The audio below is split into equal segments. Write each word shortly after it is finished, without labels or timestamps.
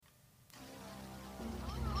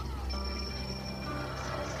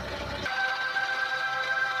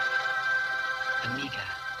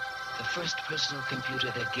first personal computer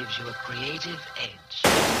that gives you a creative edge.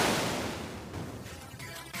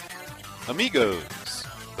 Amigos,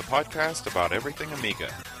 the podcast about everything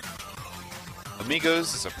Amiga.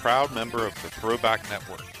 Amigos is a proud member of the Throwback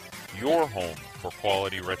Network, your home for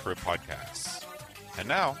quality retro podcasts. And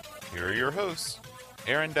now, here are your hosts,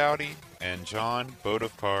 Aaron Dowdy and John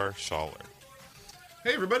Bodovkar Schaller.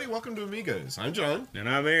 Hey everybody, welcome to Amigos. I'm John. And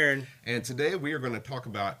I'm Aaron. And today we are going to talk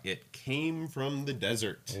about It Came from the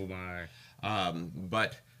Desert. Oh my.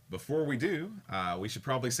 But before we do, we should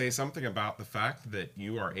probably say something about the fact that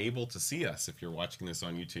you are able to see us if you're watching this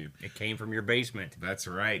on YouTube. It came from your basement. That's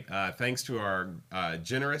right. Thanks to our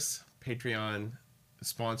generous Patreon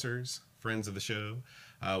sponsors, friends of the show,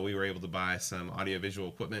 we were able to buy some audiovisual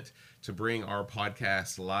equipment to bring our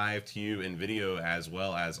podcast live to you in video as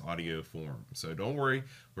well as audio form. So don't worry,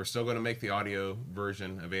 we're still going to make the audio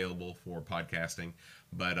version available for podcasting.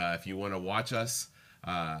 But if you want to watch us,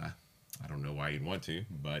 I don't know why you'd want to,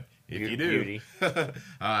 but if you do,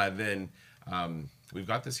 then we've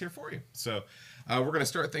got this here for you. So we're going to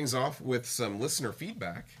start things off with some listener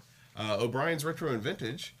feedback. O'Brien's Retro and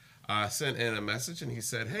Vintage sent in a message and he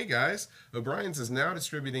said, "Hey guys, O'Brien's is now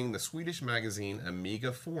distributing the Swedish magazine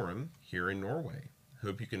Amiga Forum here in Norway.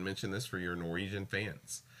 Hope you can mention this for your Norwegian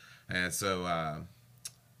fans." And so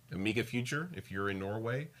Amiga Future, if you're in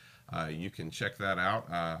Norway, you can check that out.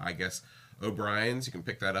 I guess O'Brien's, you can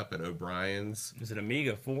pick that up at O'Brien's. Is it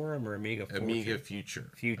Amiga Forum or Amiga Future? Amiga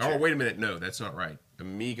Future. Future. Oh, wait a minute. No, that's not right.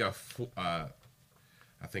 Amiga, I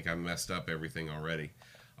think I messed up everything already.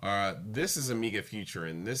 This is Amiga Future,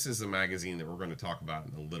 and this is a magazine that we're going to talk about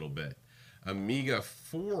in a little bit. Amiga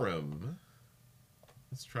Forum.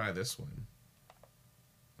 Let's try this one.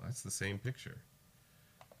 That's the same picture.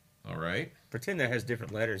 All right. Pretend that has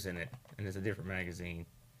different letters in it, and it's a different magazine.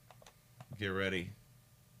 Get ready.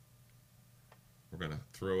 We're going to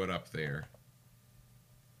throw it up there.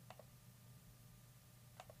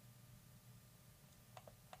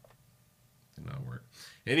 Did not work.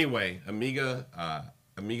 Anyway, Amiga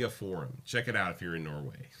Forum. Check it out if you're in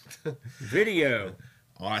Norway. Video.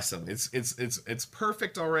 Awesome. It's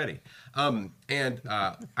perfect already. And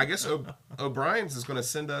I guess O'Brien's is going to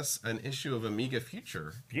send us an issue of Amiga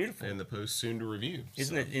Future. Beautiful. In the post soon to review.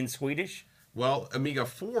 Isn't it in Swedish? Well, Amiga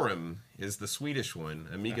Forum is the Swedish one.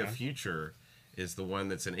 Amiga Future is the one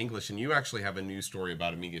that's in English. And you actually have a news story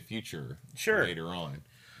about Amiga Future later on.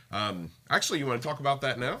 Actually, you want to talk about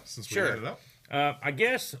that now since we had it up? I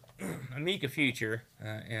guess Amiga Future,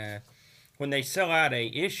 when they sell out a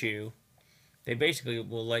issue, they basically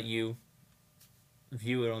will let you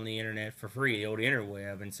view it on the internet for free, the old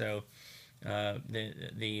interweb. And so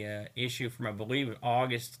the issue from, I believe,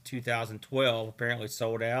 August 2012 apparently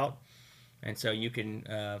sold out. And so you can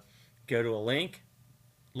go to a link,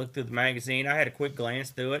 look through the magazine. I had a quick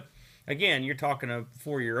glance through it. Again, you're talking a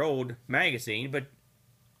 4-year-old magazine, but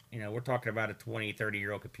we're talking about a 20,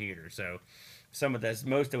 30-year-old computer. So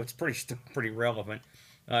most of it's pretty relevant.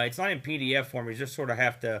 It's not in PDF form. You just sort of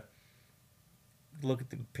have to look at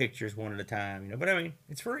the pictures one at a time. But I mean,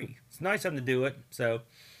 it's free. It's nice of them to do it. So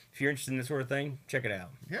if you're interested in this sort of thing, check it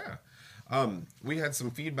out. Yeah. We had some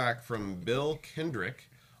feedback from Bill Kendrick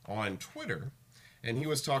on Twitter. And he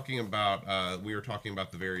was talking about, we were talking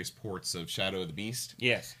about the various ports of Shadow of the Beast.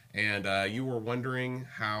 Yes. And you were wondering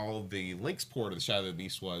how the Lynx port of the Shadow of the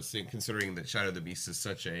Beast was, considering that Shadow of the Beast is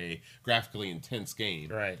such a graphically intense game.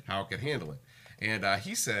 Right. How it could handle it. And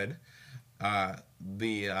he said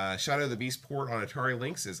the Shadow of the Beast port on Atari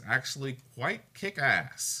Lynx is actually quite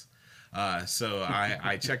kick-ass. So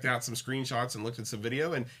I checked out some screenshots and looked at some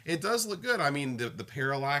video, and it does look good. I mean, the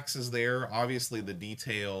parallax is there. Obviously, the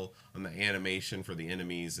detail on the animation for the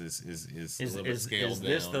enemies is a little bit scaled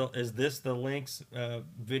down. Is this the Lynx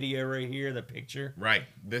video right here, the picture? Right.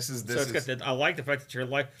 This is. I like the fact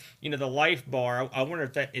that the life bar. I wonder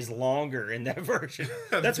if that is longer in that version.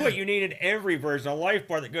 That's what you need in every version, a life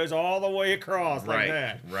bar that goes all the way across like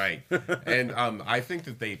that. Right. And I think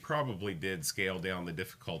that they probably did scale down the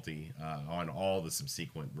difficulty on all the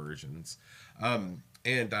subsequent versions.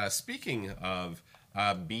 And speaking of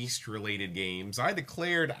Beast-related games, I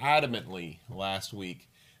declared adamantly last week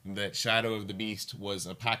that Shadow of the Beast was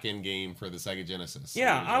a pack-in game for the Sega Genesis.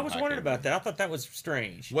 Yeah, I was wondering about that. I thought that was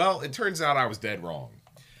strange. Well, it turns out I was dead wrong.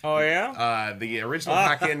 Oh, yeah? The original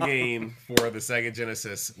pack-in game for the Sega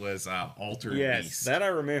Genesis was Altered Beast. Yes, that I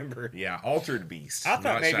remember. Yeah, Altered Beast. I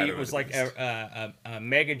thought maybe it was like a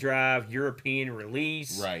Mega Drive European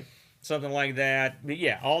release. Right. Something like that. But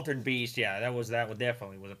yeah, Altered Beast, yeah, that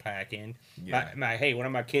definitely was a pack-in. Yeah. Hey, one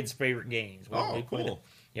of my kids' favorite games. Cool.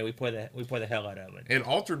 We play the hell out of it. And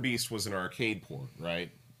Altered Beast was an arcade port, right?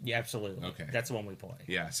 Yeah, absolutely. Okay. That's the one we play.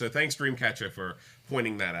 Yeah, so thanks Dreamcatcher for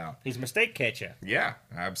pointing that out. He's mistake catcher. Yeah,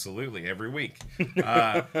 absolutely, every week.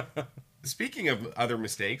 Speaking of other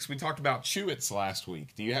mistakes, we talked about Chewits last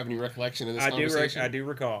week. Do you have any recollection of this conversation? I do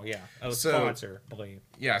recall, yeah. A So- sponsor, I believe.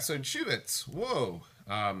 Yeah, so Chewits, whoa.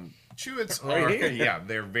 Chewits Right are, here. yeah,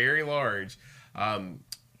 they're very large.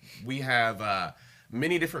 We have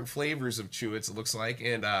many different flavors of Chewits, it looks like,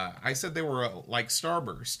 and I said they were like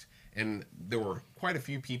Starburst, and there were quite a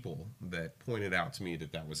few people that pointed out to me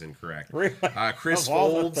that that was incorrect. Really? Chris Of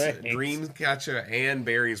all the Folds, things. Dreamcatcher, and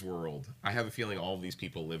Barry's World. I have a feeling all of these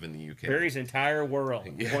people live in the UK. Barry's entire world.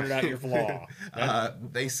 You Yeah. pointed out your flaw.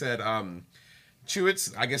 They said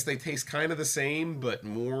Chewits, I guess they taste kind of the same, but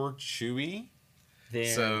more chewy.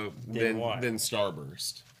 Then what? Than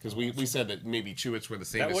Starburst, because we said that maybe Chewits were the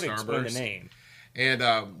same That as would explain the Starburst. name.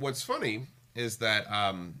 And what's funny is that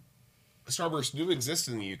Starburst do exist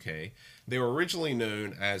in the UK. They were originally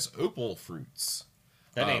known as Opal Fruits.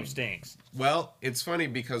 That name stinks. Well, it's funny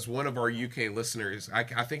because one of our UK listeners, I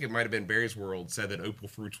think it might have been Barry's World, said that Opal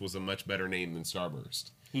Fruits was a much better name than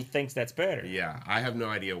Starburst. He thinks that's better. Yeah, I have no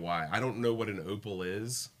idea why. I don't know what an opal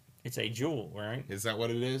is. It's a jewel, right? Is that what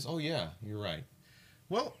it is? Oh, yeah, you're right.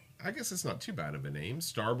 Well, I guess it's not too bad of a name.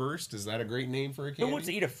 Starburst, is that a great name for a candy? Who wants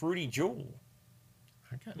to eat a fruity jewel?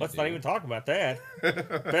 I kinda Let's do. not even talk about that.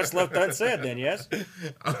 Best left unsaid then, yes?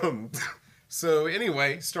 So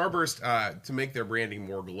anyway, Starburst, to make their branding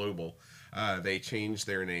more global, they changed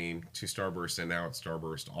their name to Starburst, and now it's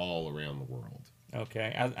Starburst all around the world.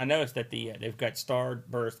 Okay. I noticed that they've got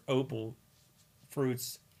Starburst Opal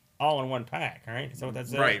fruits all in one pack, right? Is that what that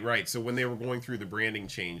says? Right. So when they were going through the branding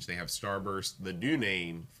change, they have Starburst, the new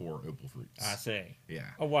name for Opal Fruits. I see. Yeah.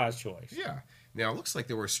 A wise choice. Yeah. Now, it looks like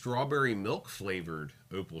there were strawberry milk flavored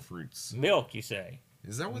Opal Fruits. Milk, you say?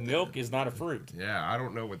 Is that what Milk is not a fruit. Yeah, I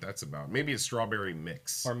don't know what that's about. Maybe it's strawberry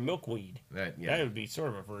mix. Or milkweed. That, That yeah, would be sort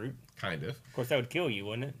of a fruit. kind of. Of course, that would kill you,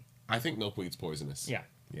 wouldn't it? I think milkweed's poisonous. Yeah.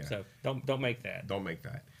 Yeah. So don't make that. Don't make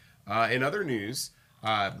that. In other news,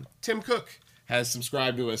 Tim Cook has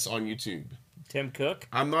subscribed to us on YouTube. Tim Cook?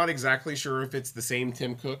 I'm not exactly sure if it's the same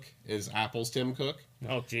Tim Cook as Apple's Tim Cook,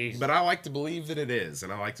 Oh, jeez. but I like to believe that it is,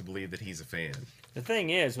 and I like to believe that he's a fan. The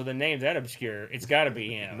thing is, with a name that obscure, it's got to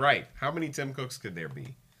be him. Right. How many Tim Cooks could there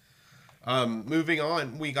be? Moving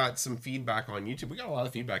on, we got some feedback on YouTube. We got a lot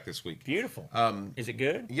of feedback this week. Beautiful. Is it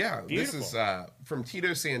good? Yeah, Beautiful. this is from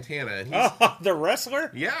Tito Santana. And he's, Oh, the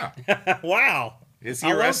wrestler? yeah. Wow. Is he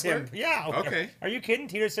I a loved wrestler? him. Yeah. Okay. Are you kidding?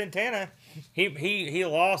 Tito Santana. He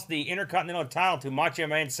lost the Intercontinental title to Macho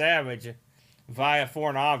Man Savage via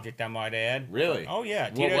foreign object, I might add. Really? Oh, yeah.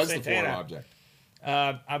 What Tito was Santana. the foreign object?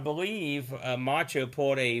 I believe Macho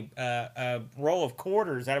pulled a roll of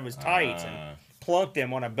quarters out of his tights and plunked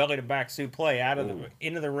him on a belly-to-back suplex out of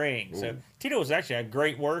into the ring. So Tito was actually a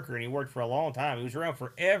great worker, and he worked for a long time. He was around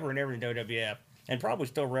forever and ever in WWF, and probably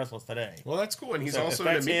still wrestles today. Well, that's cool, and he's So also if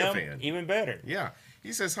an that's Amiga him, fan. even better. Yeah.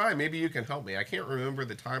 He says, hi, maybe you can help me. I can't remember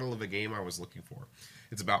the title of the game I was looking for.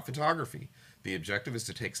 It's about photography. The objective is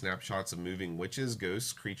to take snapshots of moving witches,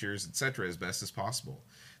 ghosts, creatures, etc. as best as possible.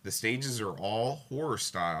 The stages are all horror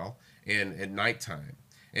style and at nighttime.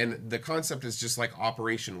 And the concept is just like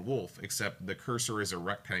Operation Wolf, except the cursor is a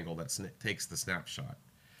rectangle that takes the snapshot.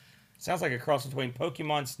 Sounds like a cross between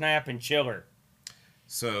Pokemon Snap and Chiller.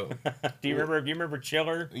 So, Do you remember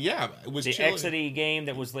Chiller? yeah, it was The chilling. Exidy game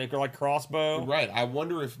that was like crossbow. Right. I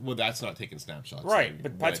wonder if, well, that's not taking snapshots. Right, then,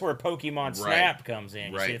 but that's where Pokemon Snap comes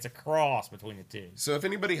in. You Right. see, it's a cross between the two. So if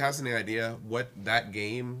anybody has any idea what that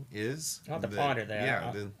game is, I'll have to then- ponder that.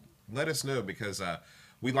 Yeah, then let us know because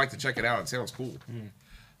we'd like to check it out. It sounds cool.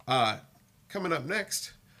 Coming up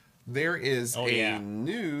next, there is Oh, a yeah.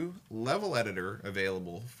 new level editor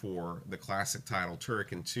available for the classic title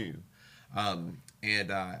Turrican 2.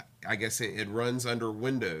 And I guess it runs under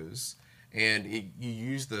Windows. And you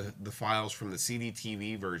use the files from the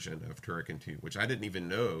CDTV version of Turrican 2, which I didn't even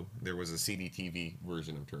know there was a CDTV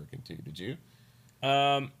version of Turrican 2. Did you?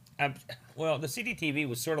 Well, the CDTV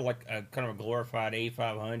was sort of like a kind of a glorified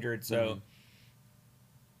A500, so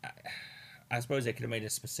I suppose they could have made a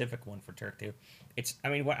specific one for Turk 2. I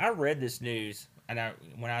mean, when I read this news, and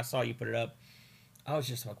when I saw you put it up, I was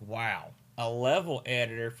just like, wow, a level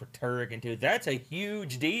editor for Turrican 2, that's a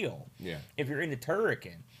huge deal. Yeah. If you're into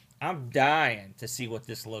Turrican, I'm dying to see what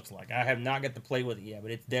this looks like. I have not got to play with it yet,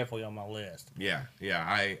 but it's definitely on my list. Yeah.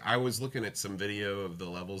 I was looking at some video of the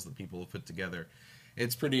levels that people have put together.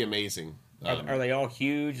 It's pretty amazing. Are they all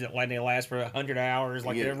huge that like they last for 100 hours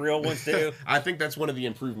like the real ones do? I think that's one of the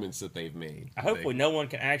improvements that they've made. Hopefully, no one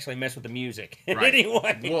can actually mess with the music Right.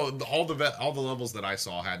 anyway. Well, all the levels that I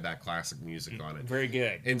saw had that classic music on it. Very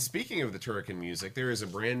good. And speaking of the Turrican music, there is a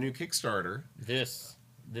brand new Kickstarter. This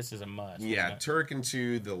is a must. Yeah, Turrican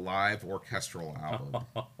 2, the live orchestral album.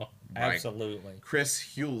 Absolutely.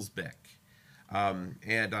 Chris Hulsbeck.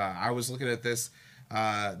 And I was looking at this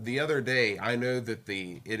the other day. I know that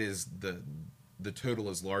the total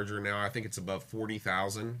is larger now. I think it's above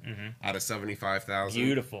 40,000 out of 75,000.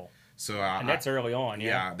 Beautiful. So and that's early on.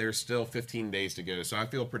 Yeah, there's still 15 days to go. So I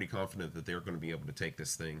feel pretty confident that they're going to be able to take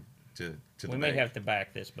this thing to the We may have to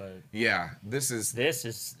back this boat. Yeah, this is.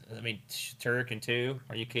 I mean, Turrican 2.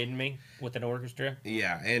 Are you kidding me? With an orchestra?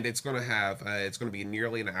 Yeah, and it's going to have. It's going to be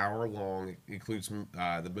nearly an hour long. It includes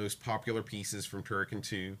the most popular pieces from Turrican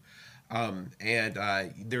 2. And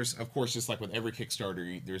there's, of course, just like with every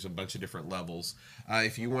Kickstarter, there's a bunch of different levels.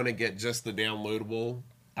 If you want to get just the downloadable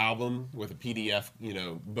album with a PDF,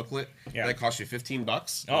 booklet, that costs you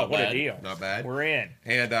 $15. Oh, what a deal! Not bad. We're in.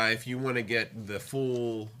 And if you want to get the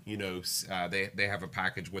full, they have a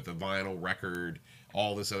package with a vinyl record,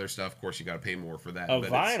 all this other stuff. Of course, you got to pay more for that. A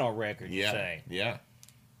vinyl record, you yeah, say? Yeah.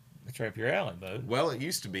 That's right up your alley, bud. Well, it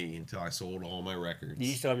used to be until I sold all my records. Do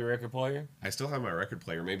you still have your record player? I still have my record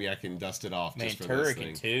player. Maybe I can dust it off just for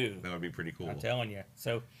Turrican this thing. 2. That would be pretty cool. I'm telling you.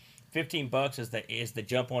 So, $15 is the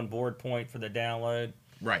jump on board point for the download.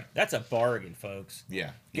 Right. That's a bargain, folks.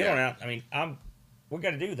 Yeah. Get on out. I mean, we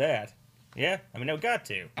got to do that. Yeah. I mean, we got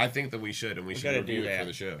to. I think that we should, and we should review it for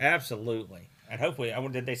the show. Absolutely. And hopefully,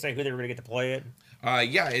 did they say who they were going to get to play it?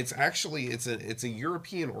 Yeah, it's actually it's a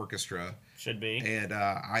European orchestra. Should be. And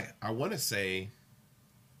I want to say,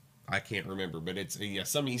 I can't remember, but it's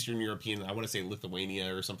some Eastern European. I want to say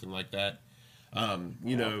Lithuania or something like that.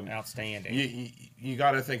 Outstanding. You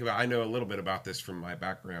got to think about. I know a little bit about this from my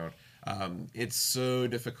background. It's so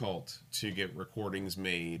difficult to get recordings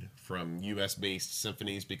made from U.S. based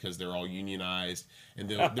symphonies because they're all unionized, and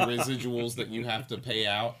the residuals that you have to pay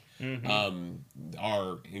out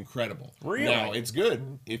are incredible. Really? Now, it's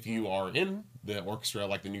good if you are in the orchestra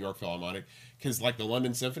like the New York Philharmonic, because like the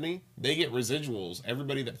London Symphony, they get residuals.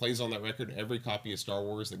 Everybody that plays on that record, every copy of Star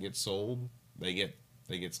Wars that gets sold, they get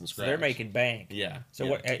some scratch. So they're making bank. Yeah. So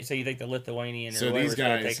yeah. what? So you think the Lithuanian? So these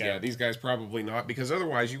guys probably not, because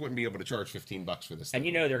otherwise you wouldn't be able to charge $15 for this thing.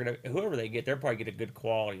 And they're gonna, whoever they get, they'll probably get a good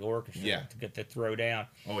quality orchestra to get the throw down.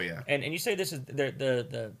 Oh yeah. And you say this is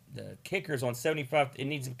the kickers on 75. It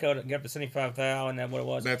needs to get up to 75,000. That what it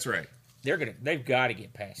was. That's right. They've got to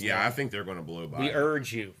get past. Yeah, that. I think they're going to blow by. We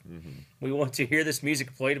urge you. Mm-hmm. We want to hear this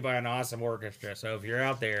music played by an awesome orchestra. So if you're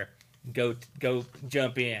out there, go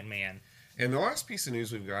jump in, man. And the last piece of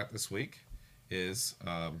news we've got this week is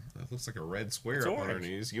it looks like a red square up on our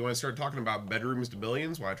news. You want to start talking about Bedrooms to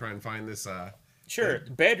Billions while I try and find this? Sure.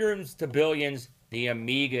 Bedrooms to Billions, the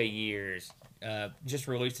Amiga years. Just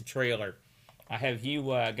released a trailer. Have you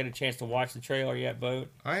got a chance to watch the trailer yet, Boat?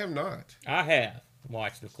 I have not. I have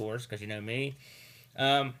watched, of course, because you know me.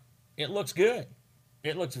 It looks good.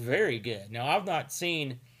 It looks very good. Now, I've not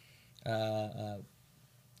seen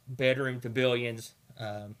Bedroom to Billions.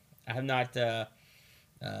 I have not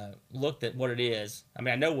looked at what it is. I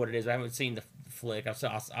mean, I know what it is. I haven't seen the flick.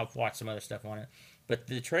 I've watched some other stuff on it. But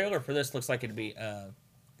the trailer for this looks like it'd be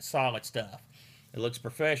solid stuff. It looks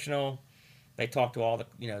professional. They talk to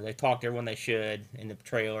they talk to everyone they should in the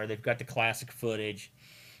trailer. They've got the classic footage,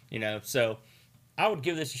 So I would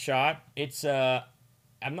give this a shot. It's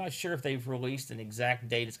I'm not sure if they've released an exact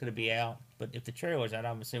date it's going to be out, but if the trailer's out,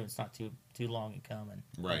 I'm assuming it's not too long in coming.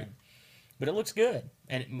 Right. But it looks good,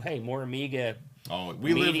 and hey, more Amiga. Oh,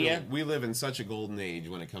 we live in such a golden age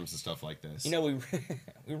when it comes to stuff like this.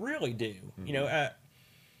 We really do. Mm-hmm.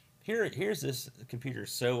 Here's this computer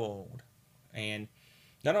so old, and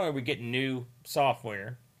not only are we getting new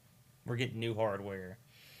software, we're getting new hardware,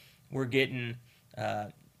 we're getting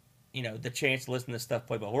the chance to listen to stuff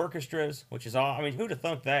played by orchestras, which is all. I mean, who'd have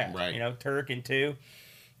thunk that? Right. Turrican 2.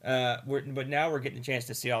 But now we're getting the chance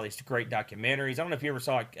to see all these great documentaries. I don't know if you ever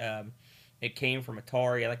saw it. It came from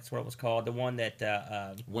Atari. I think that's what it was called. The one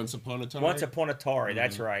that Once Upon a Atari. Once Upon a Atari. Mm-hmm.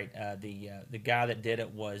 That's right. The guy that did it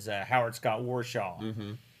was Howard Scott Warshaw.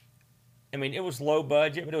 Mm-hmm. I mean, it was low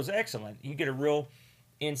budget, but it was excellent. You get a real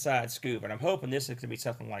inside scoop, and I'm hoping this is going to be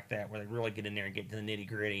something like that, where they really get in there and get to the nitty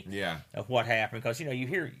gritty of what happened. Because you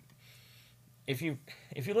hear, if you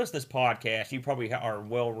listen to this podcast, you probably are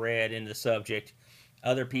well read into the subject.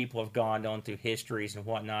 Other people have gone on through histories and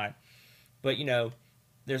whatnot, but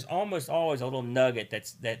there's almost always a little nugget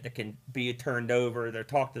that can be turned over. They're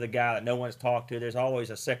talk to the guy that no one's talked to. There's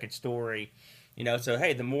always a second story, So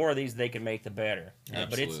hey, the more of these they can make, the better.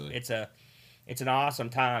 But Absolutely. it's an awesome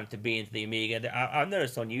time to be into the Amiga. I've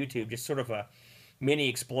noticed on YouTube just sort of a mini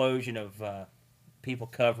explosion of people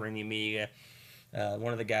covering the Amiga.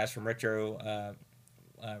 One of the guys from Retro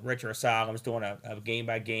Asylum is doing a game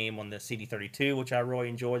by game on the CD32, which I really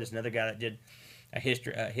enjoyed. There's another guy that did a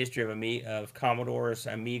history of Commodore's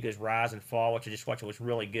Amiga's rise and fall, which I just watched. It was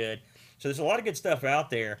really good. So there's a lot of good stuff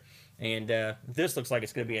out there, and this looks like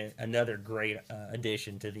it's going to be another great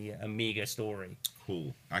addition to the Amiga story.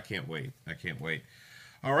 Cool. I can't wait.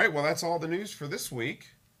 All right, well, that's all the news for this week.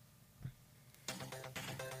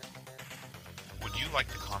 Would you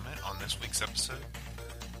like to comment on this week's episode?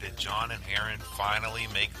 Did John and Aaron finally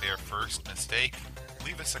make their first mistake?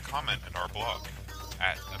 Leave us a comment at our blog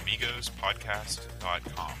at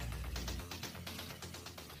amigospodcast.com.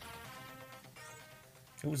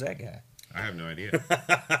 Who was that guy? I have no idea.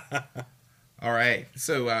 All right,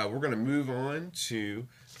 so we're going to move on to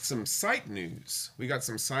some site news. We got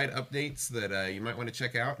some site updates that you might want to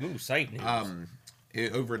check out. Ooh, site news.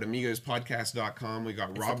 Over at amigospodcast.com, we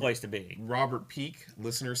got It's the place to be. Robert Peak,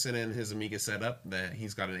 listener, sent in his Amiga setup. That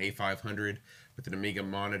he's got an A500 with an Amiga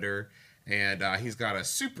monitor, and he's got a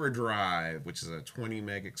Supra drive, which is a 20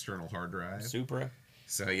 meg external hard drive. Supra.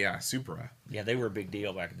 So yeah, Supra. Yeah, they were a big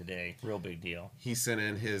deal back in the day. Real big deal. He sent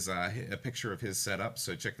in his a picture of his setup,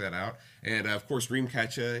 so check that out. And of course,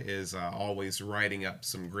 Dreamcatcher is always writing up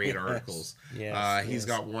some great articles. He's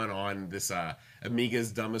got one on this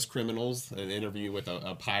Amiga's Dumbest Criminals, an interview with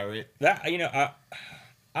a pirate. That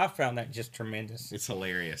I found that just tremendous. It's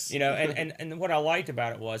hilarious. And what I liked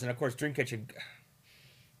about it was, and of course, Dreamcatcher.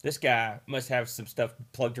 This guy must have some stuff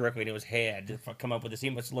plugged directly into his head to come up with this. He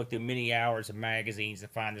must look through many hours of magazines to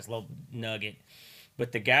find this little nugget.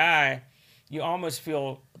 But the guy, you almost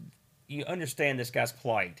feel, you understand this guy's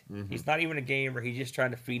plight. Mm-hmm. He's not even a gamer. He's just trying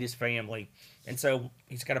to feed his family. And so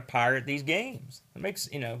he's got to pirate these games. It makes,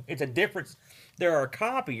 it's a difference. There are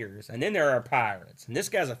copiers, and then there are pirates. And this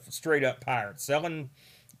guy's a straight-up pirate. Selling,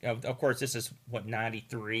 of course, this is,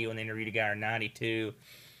 93 when they interviewed a guy, or 92.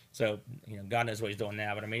 So, God knows what he's doing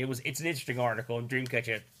now. But, I mean, it's an interesting article. And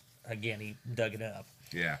Dreamcatcher, again, he dug it up.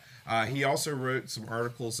 Yeah. He also wrote some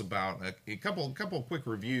articles about a couple quick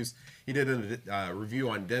reviews. He did a review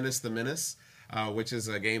on Dennis the Menace, which is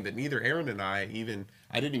a game that neither Aaron and I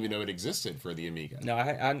didn't even know it existed for the Amiga. No,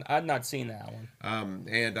 I'd not seen that one.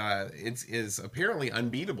 And it is apparently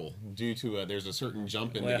unbeatable due to there's a certain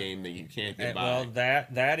jump in the game that you can't get by. Well,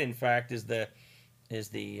 that in fact is the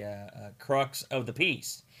crux of the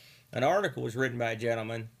piece. An article was written by a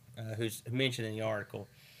gentleman who's mentioned in the article,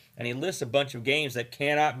 and he lists a bunch of games that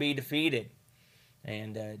cannot be defeated.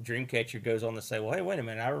 And Dreamcatcher goes on to say, well, hey, wait a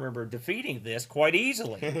minute, I remember defeating this quite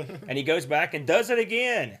easily. And he goes back and does it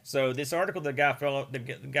again. So this article the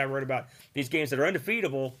guy wrote about these games that are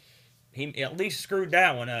undefeatable, he at least screwed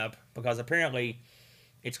that one up, because apparently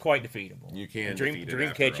it's quite defeatable. You can defeat it.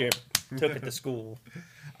 Dreamcatcher took it to school.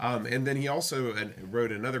 And then he also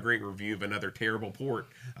wrote another great review of another terrible port,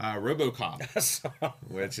 RoboCop,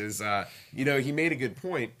 which is, he made a good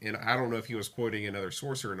point, and I don't know if he was quoting another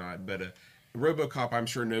source or not, but RoboCop, I'm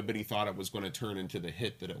sure nobody thought it was going to turn into the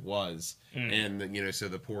hit that it was. And, so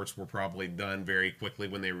the ports were probably done very quickly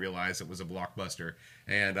when they realized it was a blockbuster.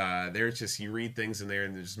 And there's just, you read things in there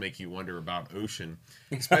and they just make you wonder about Ocean,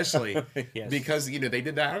 especially because, they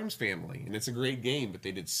did the Addams Family, and it's a great game, but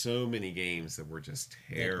they did so many games that were just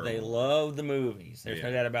terrible. They love the movies. There's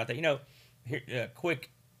no doubt about that. Here,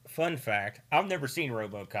 quick fun fact, I've never seen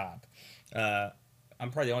RoboCop.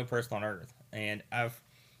 I'm probably the only person on Earth, and I've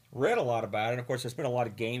read a lot about it. Of course, there's been a lot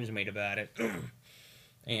of games made about it.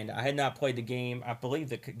 And I had not played the game. I believe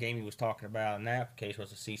the game he was talking about in that case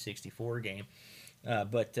was a C64 game.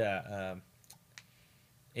 But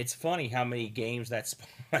it's funny how many games that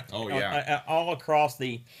spawned. Oh, yeah. All across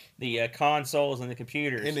the consoles and the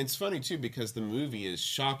computers. And it's funny, too, because the movie is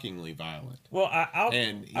shockingly violent. Well,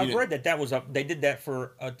 I've read that they did that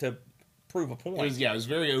for to prove a point. It was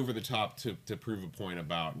very over the top to prove a point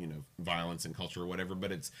about violence and culture or whatever.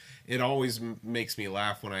 But it always makes me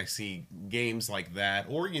laugh when I see games like that,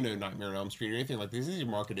 or Nightmare on Elm Street or anything like this. These are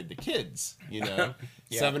marketed to kids,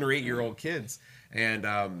 7 or 8 year old kids, and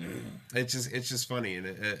it's just funny.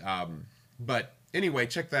 And but anyway,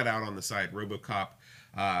 check that out on the site, RoboCop.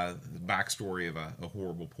 The backstory of a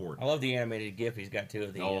horrible port. I love the animated GIF he's got too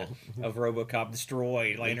of RoboCop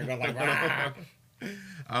destroyed, later going like. Rah!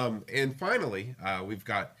 And finally, we've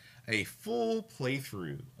got a full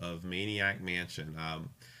playthrough of Maniac Mansion.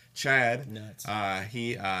 Chad. Nuts.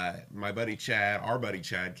 My buddy Chad, our buddy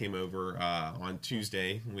Chad, came over on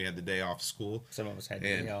Tuesday. We had the day off school. Some of us had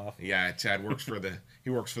the day off. Yeah, Chad works for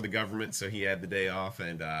the government, so he had the day off,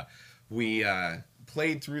 and we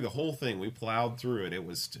played through the whole thing. We plowed through it. It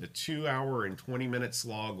was a 2-hour and 20-minute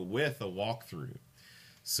slog with a walkthrough.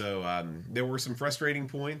 So there were some frustrating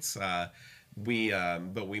points.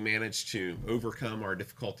 But we managed to overcome our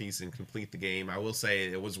difficulties and complete the game. I will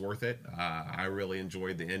say it was worth it. I really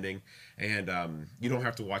enjoyed the ending, and you don't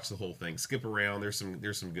have to watch the whole thing. Skip around. There's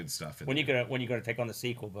some good stuff in there. When you gonna take on the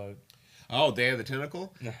sequel boat? Oh, Day of the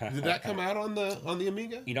Tentacle. Did that come out on the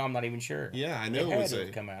Amiga? I'm not even sure. Yeah, I know it was had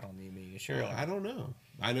to come out on the Amiga. Sure. I don't know.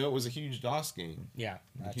 I know it was a huge DOS game. Yeah,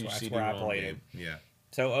 that's Huge where I CD-ROM played game. it. Yeah.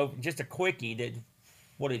 So just a quickie.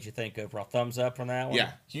 What did you think overall? Thumbs up from that one?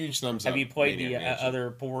 Yeah, huge thumbs up. Have you played the Maniac Mansion.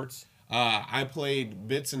 other ports? I played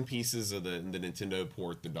bits and pieces of the Nintendo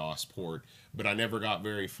port, the DOS port, but I never got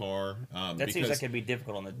very far. That seems like it'd be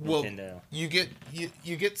difficult on the Nintendo. You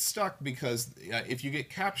get stuck because if you get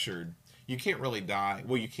captured, you can't really die.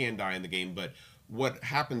 Well, you can die in the game, but what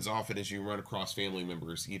happens often is you run across family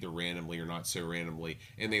members, either randomly or not so randomly,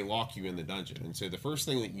 and they lock you in the dungeon. And so the first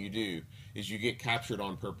thing that you do is you get captured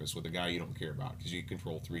on purpose with a guy you don't care about because you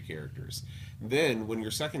control 3 characters. Then when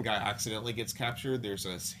your second guy accidentally gets captured, there's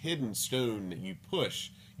a hidden stone that you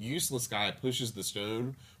push. Useless guy pushes the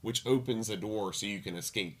stone, which opens a door so you can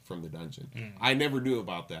escape from the dungeon. I never knew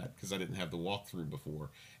about that because I didn't have the walkthrough before,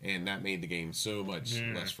 and that made the game so much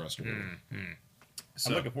less frustrating. So,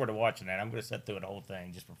 I'm looking forward to watching that. I'm going to sit through the whole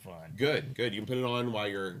thing just for fun. Good. You can put it on while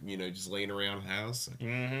you're, just laying around the house.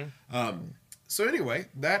 So anyway,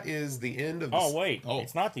 that is the end of.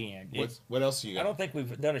 It's not the end. What else you got? I don't think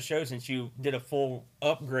we've done a show since you did a full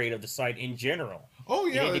upgrade of the site in general. Oh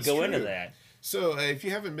yeah, you need to go into that. So if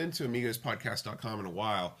you haven't been to amigospodcast.com in a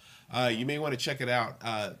while, you may want to check it out.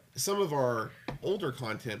 Some of our older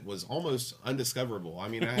content was almost undiscoverable. I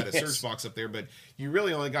mean, I had a search box up there, but you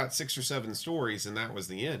really only got 6 or 7 stories, and that was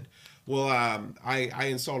the end. Well, I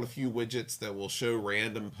installed a few widgets that will show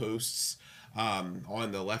random posts.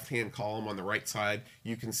 On the left-hand column on the right side,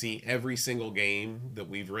 you can see every single game that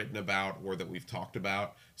we've written about or that we've talked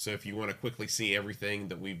about. So if you want to quickly see everything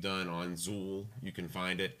that we've done on Zool, you can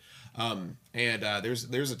find it.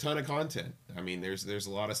 There's a ton of content. I mean, there's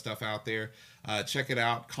a lot of stuff out there. Check it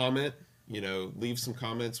out. Comment. Leave some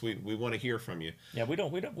comments. We want to hear from you. Yeah,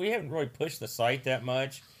 we haven't really pushed the site that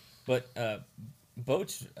much, but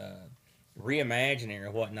Boat's reimagining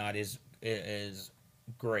or whatnot is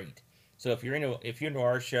great. So if you're into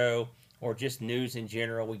our show or just news in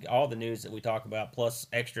general, all the news that we talk about plus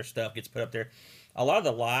extra stuff gets put up there. A lot of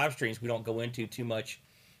the live streams we don't go into too much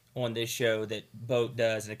on this show that Boat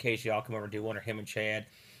does, and occasionally I'll come over and do one, or him and Chad.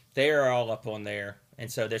 They are all up on there,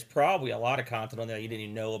 and so there's probably a lot of content on there you didn't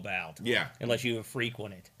even know about. Yeah, unless you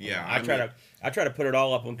frequent it. Yeah, I try to put it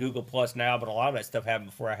all up on Google Plus now, but a lot of that stuff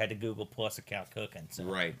happened before I had the Google Plus account cooking. So.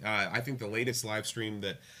 Right. I think the latest live stream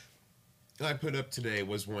that I put up today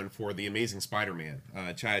was one for The Amazing Spider-Man.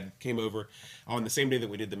 Chad came over on the same day that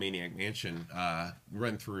we did the Maniac Mansion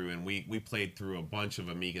run through, and we played through a bunch of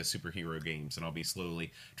Amiga superhero games, and I'll be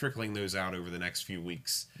slowly trickling those out over the next few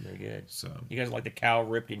weeks. Very good. So you guys are like the Cal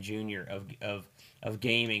Ripken Jr. of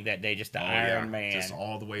gaming that day, just the Iron Man. Just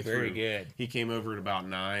all the way through. Very good. He came over at about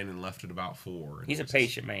 9 and left at about 4. He's a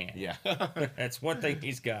patient man. Yeah. That's one thing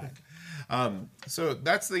he's got. So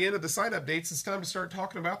that's the end of the site updates. It's time to start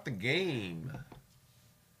talking about the game.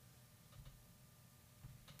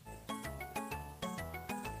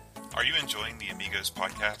 Are you enjoying the Amigos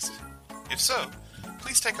podcast? If so,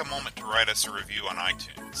 please take a moment to write us a review on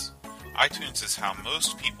iTunes. iTunes is how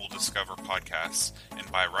most people discover podcasts, and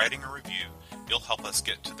by writing a review, you'll help us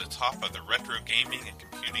get to the top of the retro gaming and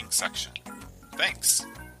computing section. Thanks!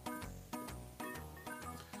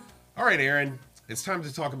 All right, Aaron. It's time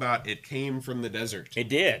to talk about It Came from the Desert. It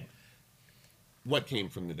did. What came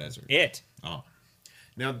from the desert? It. Oh.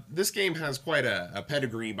 Now, this game has quite a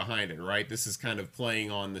pedigree behind it, right? This is kind of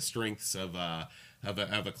playing on the strengths of a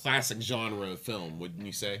classic genre film, wouldn't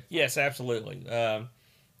you say? Yes, absolutely.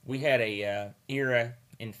 We had a era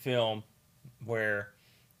in film where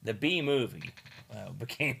the B movie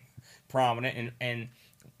became prominent, and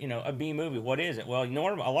a B movie. What is it? Well, a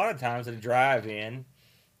lot of times at a drive-in.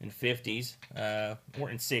 In 50s, or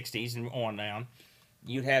in 60s and on down,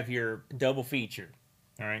 you'd have your double feature,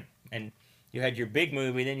 all right? And you had your big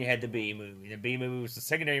movie, then you had the B movie. The B movie was the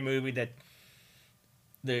secondary movie that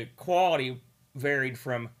the quality varied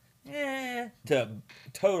from to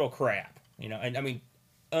total crap, and I mean,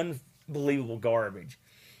 unbelievable garbage.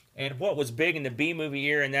 And what was big in the B movie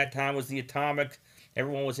era in that time was the Atomic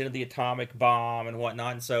everyone was into the atomic bomb and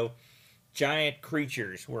whatnot, and so giant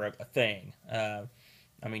creatures were a thing.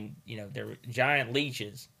 I mean, you know, there were giant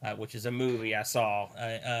leeches, which is a movie I saw.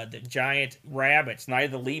 The giant rabbits,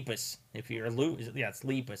 Night of the Lepus. If you're yeah, it's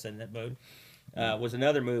Lepus in that mode. Was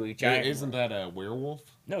another movie. Giant. Isn't that a werewolf?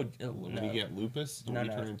 No, When no. you get lupus, don't No, you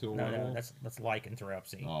no, turn into a no, werewolf? no, that's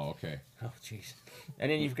lycanthropy. Oh, okay. Oh, jeez. And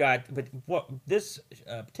then you've got, but what this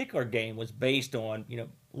particular game was based on, you know,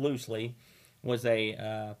 loosely, was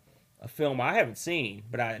a film I haven't seen,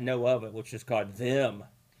 but I know of it, which is called Them,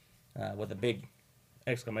 with a big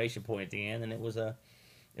exclamation point at the end, and it was a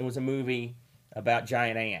movie about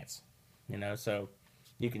giant ants, you know, so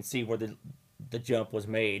you can see where the jump was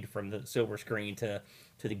made from the silver screen to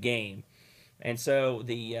the game, and so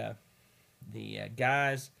the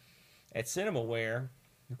guys at CinemaWare,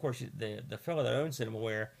 of course, the fellow that owned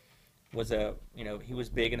CinemaWare was he was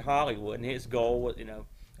big in Hollywood, and his goal was, you know,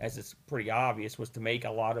 as it's pretty obvious, was to make a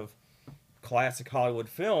lot of classic Hollywood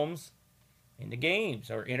films into games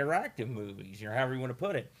or interactive movies, or however you want to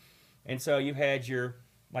put it. And so you had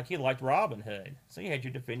he liked Robin Hood, so you had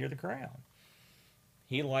your Defender of the Crown.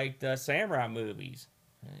 He liked samurai movies,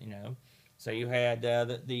 you know, so you had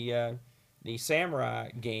the samurai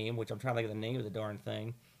game, which I'm trying to think of the name of the darn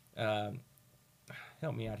thing.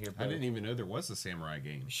 Help me out here, Bo. I didn't even know there was a samurai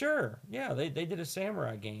game. Sure, yeah, they did a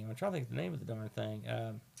samurai game. I'm trying to think of the name of the darn thing.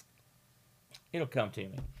 It'll come to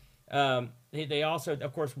me. They also,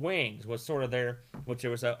 of course, Wings was sort of which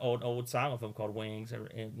there was an old silent film called Wings,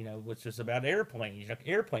 you know, which was about airplanes, like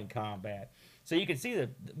airplane combat. So you can see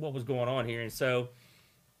what was going on here, and so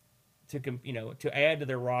to add to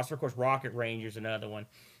their roster, of course, Rocket Ranger's another one,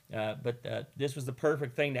 but this was the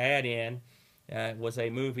perfect thing to add in. Was a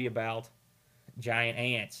movie about giant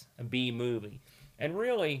ants, a bee movie, and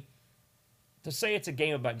really, to say it's a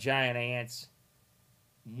game about giant ants,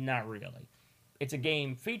 not really. It's a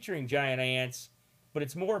game featuring giant ants, but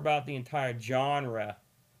it's more about the entire genre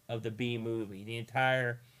of the B movie, the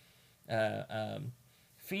entire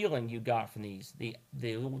feeling you got from these, the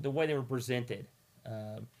way they were presented,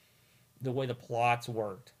 the way the plots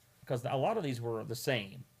worked, because a lot of these were the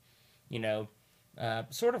same, you know,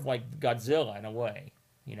 sort of like Godzilla in a way,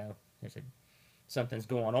 you know. Something's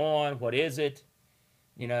going on. What is it?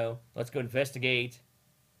 You know, let's go investigate.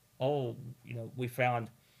 Oh, you know, we found,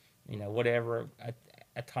 you know, whatever,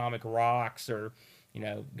 atomic rocks or, you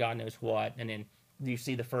know, God knows what. And then you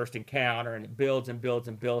see the first encounter, and it builds and builds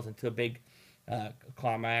and builds into a big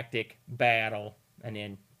climactic battle. And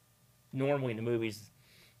then normally in the movies,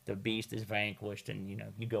 the beast is vanquished and, you know,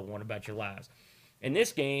 you go on about your lives. In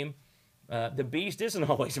this game, the beast isn't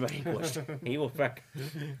always vanquished. He will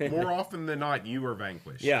More often than not, you are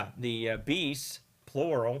vanquished. Yeah, the beasts,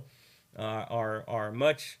 plural, are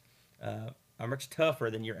much tougher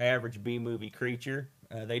than your average B movie creature.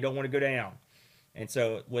 They don't want to go down, and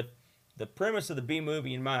so with the premise of the B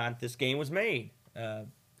movie in mind, this game was made.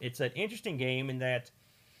 It's an interesting game in that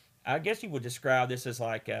I guess you would describe this as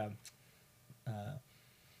like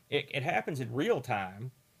it happens in real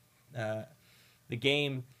time. The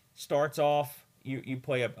game starts off. You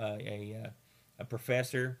play a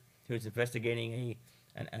professor who's investigating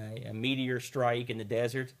a meteor strike in the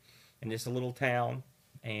desert in this little town,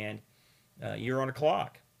 and you're on a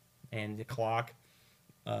clock, and the clock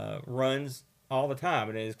runs all the time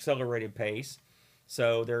at an accelerated pace.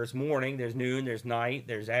 So there's morning, there's noon, there's night,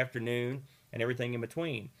 there's afternoon, and everything in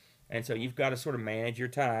between. And so you've got to sort of manage your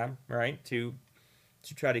time, right, to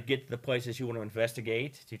try to get to the places you want to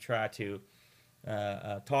investigate, to try to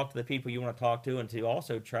talk to the people you want to talk to, and to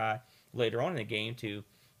also try later on in the game to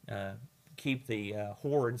keep the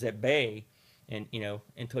hordes at bay, and you know,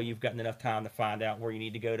 until you've gotten enough time to find out where you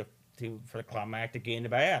need to go to for the climactic end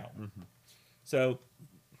of battle. Mm-hmm. So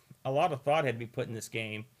a lot of thought had to be put in this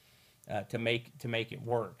game to make it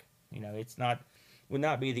work. You know, would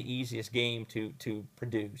not be the easiest game to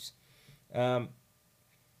produce.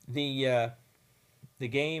 The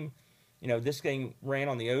game, you know, this game ran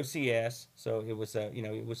on the OCS, so it was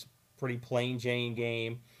it was pretty plain Jane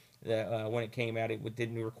game. When it came out, it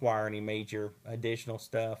didn't require any major additional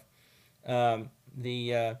stuff.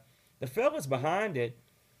 The fellas behind it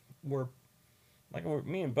were, like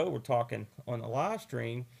me and Bo were talking on the live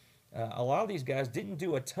stream. A lot of these guys didn't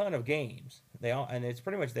do a ton of games. They all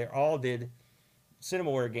did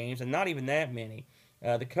CinemaWare games, and not even that many.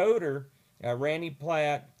 The coder, Randy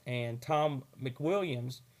Platt and Tom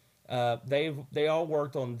McWilliams, they all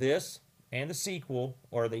worked on this and the sequel,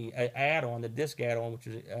 or the add-on, the disc add-on, which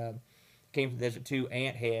was, came from Desert 2,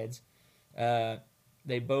 Ant Heads.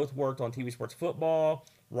 They both worked on TV Sports Football,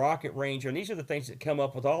 Rocket Ranger, and these are the things that come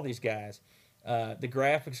up with all these guys. The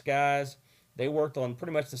graphics guys They worked on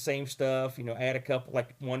pretty much the same stuff. Add a couple,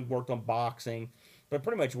 like one worked on boxing, but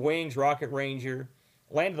pretty much Wings, Rocket Ranger,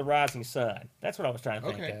 Land of the Rising Sun. That's what I was trying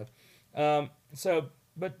to think of.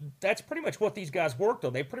 But that's pretty much what these guys worked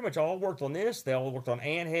on. They pretty much all worked on this. They all worked on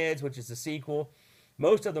Antheads, which is the sequel.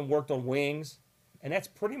 Most of them worked on Wings, and that's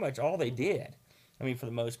pretty much all they did. I mean, for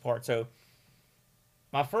the most part. So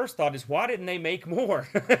my first thought is, why didn't they make more?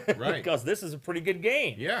 Right. Because this is a pretty good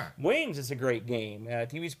game. Yeah. Wings is a great game.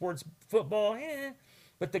 TV Sports Football,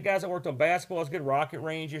 but the guys that worked on basketball is good. Rocket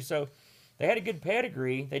Ranger, so they had a good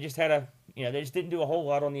pedigree. They just they just didn't do a whole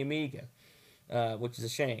lot on the Amiga, which is a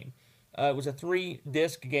shame. It was a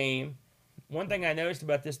 3-disc game. One thing I noticed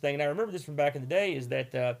about this thing, and I remember this from back in the day, is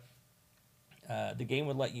that the game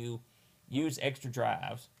would let you use extra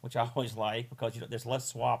drives, which I always like because there's less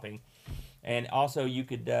swapping, and also you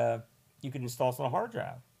could install this on a hard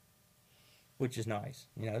drive, which is nice.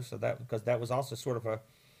 So that was also sort of a.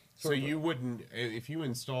 So you wouldn't, if you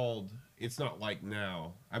installed, it's not like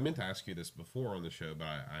now. I meant to ask you this before on the show, but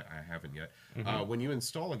I haven't yet. Mm-hmm. When you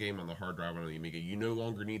install a game on the hard drive on the Amiga, you no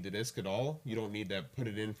longer need the disc at all? You don't need to put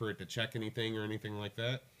it in for it to check anything or anything like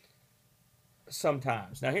that?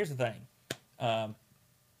 Sometimes. Now, here's the thing.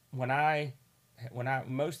 When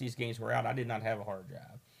most of these games were out, I did not have a hard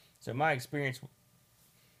drive. So my experience,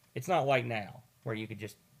 it's not like now, where you could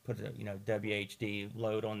just put a WHD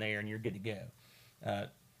load on there and you're good to go.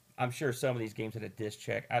 I'm sure some of these games had a disc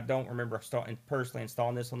check. I don't remember personally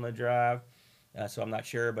installing this on the drive, so I'm not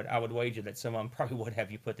sure, but I would wager that some of them probably would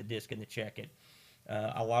have you put the disc in to check it.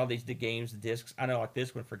 A lot of these games, the discs, I know like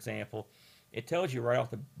this one, for example, it tells you right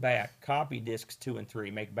off the bat, copy discs 2 and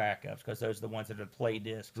 3, make backups, because those are the ones that are play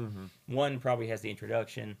discs. Mm-hmm. One probably has the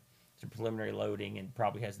introduction, some preliminary loading, and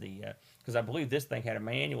probably has the, because I believe this thing had a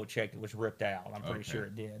manual check that was ripped out. I'm pretty sure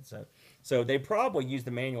it did. So they probably used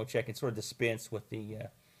the manual check and sort of dispensed with the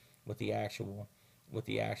actual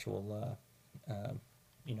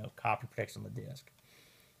copy protection on the disc.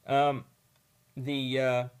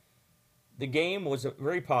 The game was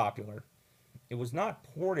very popular. It was not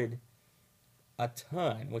ported a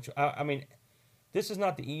ton, which I mean, this is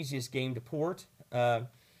not the easiest game to port. There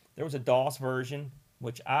was a DOS version,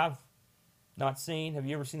 which I've not seen. Have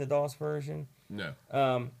you ever seen the DOS version? No.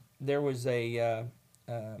 There was a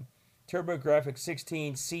TurboGrafx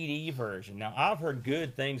 16 CD version. Now, I've heard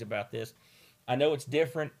good things about this. I know it's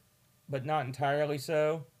different, but not entirely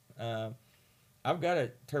so. I've got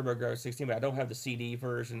a TurboGrafx 16, but I don't have the CD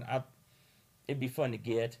version. It'd be fun to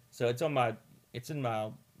get. So it's in my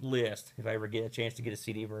list if I ever get a chance to get a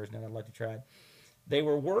CD version, and I'd like to try it. They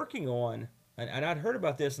were working on, and I'd heard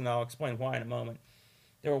about this, and I'll explain why in a moment.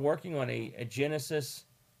 They were working on a Genesis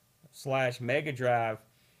 / Mega Drive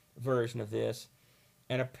version of this,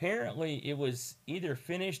 and apparently it was either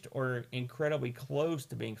finished or incredibly close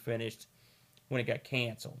to being finished when it got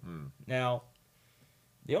canceled. Now,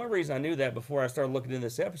 the only reason I knew that before I started looking into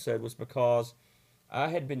this episode was because I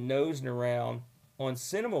had been nosing around on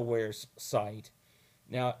CinemaWare's site.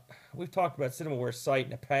 Now, we've talked about CinemaWare's site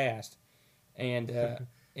in the past, and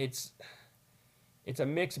it's a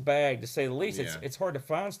mixed bag, to say the least. Yeah. It's hard to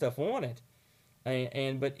find stuff on it.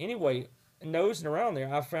 But anyway, nosing around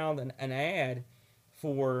there, I found an ad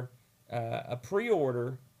for a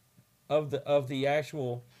pre-order of the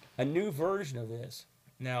actual a new version of this.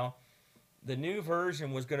 Now, the new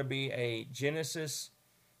version was going to be a Genesis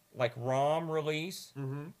ROM release.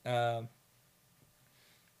 Mm-hmm.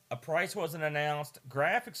 A price wasn't announced.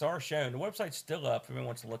 Graphics are shown. The website's still up if anyone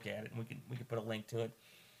wants to look at it, and we can put a link to it.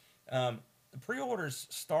 The pre-orders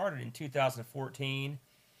started in 2014,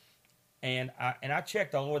 and I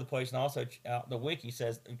checked all over the place, and also the wiki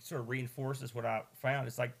says, it sort of reinforces what I found.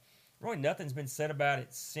 It's like really nothing's been said about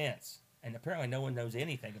it since, and apparently no one knows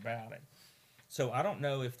anything about it. So I don't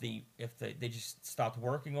know if they just stopped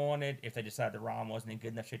working on it, if they decided the ROM wasn't in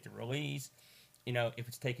good enough shape to release, if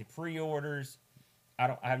it's taking pre-orders.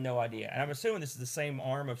 I have no idea, and I'm assuming this is the same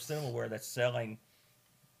arm of CinemaWare that's selling,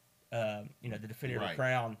 the Definitive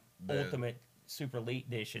Crown Ultimate Super Elite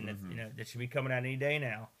Edition. Mm-hmm. That should be coming out any day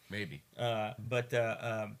now. Maybe.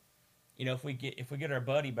 If we get our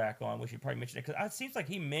buddy back on, we should probably mention it, because it seems like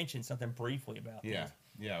he mentioned something briefly about this.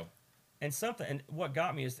 Yeah. And what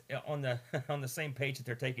got me is on the same page that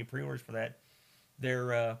they're taking pre-orders for that,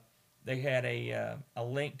 they had a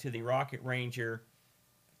link to the Rocket Ranger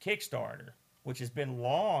Kickstarter, which has been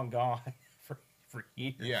long gone for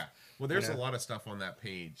years. Yeah. Well, there's a lot of stuff on that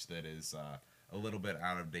page that is a little bit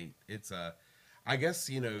out of date. It's I guess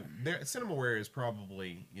CinemaWare is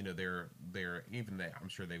probably I'm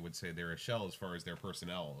sure they would say they're a shell as far as their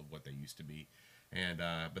personnel of what they used to be, and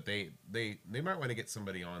but they might want to get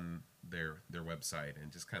somebody on their website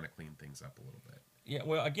and just kind of clean things up a little bit. Yeah,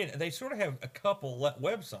 well, again, they sort of have a couple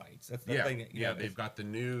websites. That's the thing. They've got the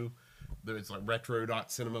new, it's like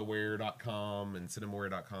retro.cinemaware.com and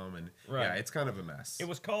cinemaware.com, and Right. it's kind of a mess. It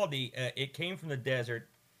was called It Came from the Desert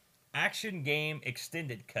Action Game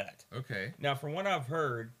Extended Cut. Okay. Now, from what I've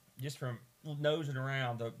heard, just from nosing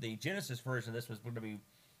around, the Genesis version of this was going to be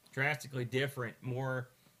drastically different, more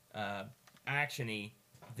action-y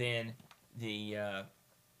than the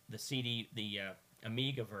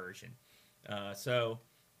Amiga version. So,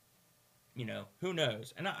 who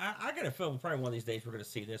knows? And I got a feeling probably one of these days we're going to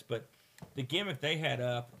see this, but the gimmick they had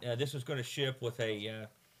up, this was going to ship with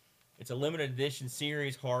it's a limited edition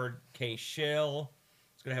series hard case shell.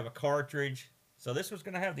 It's going to have a cartridge. So this was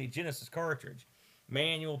going to have the Genesis cartridge,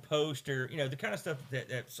 manual, poster, the kind of stuff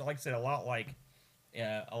that's, like I said, a lot like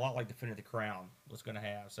Defender of the Crown was going to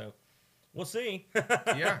have. So we'll see.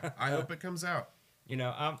 Yeah, I hope it comes out.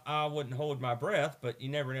 I wouldn't hold my breath, but you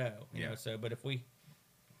never know. You know. So, but if we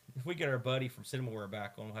get our buddy from Cinemaware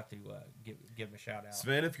back on, we'll have to give him a shout out.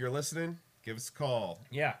 Sven, if you're listening, give us a call.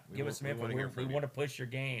 Yeah, give us some info. We want to push your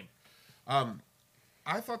game.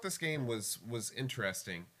 I thought this game was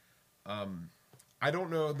interesting. I don't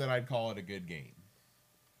know that I'd call it a good game.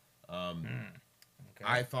 Okay.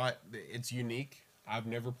 I thought it's unique. I've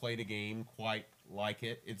never played a game quite like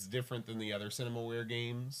it. It's different than the other Cinemaware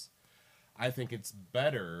games. I think it's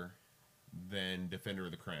better than Defender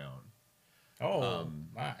of the Crown. Oh,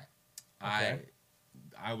 my. Okay.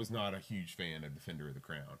 I was not a huge fan of Defender of the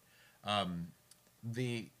Crown.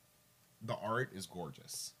 The art is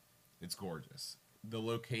gorgeous. It's gorgeous. The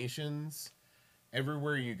locations,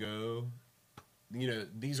 everywhere you go,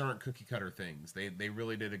 these aren't cookie cutter things. They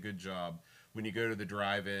really did a good job. When you go to the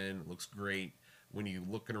drive-in, it looks great. When you're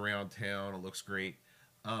looking around town, it looks great.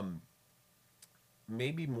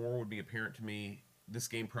 Maybe more would be apparent to me. This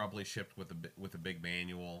game probably shipped with a big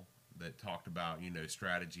manual that talked about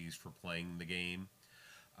strategies for playing the game.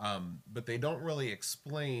 But they don't really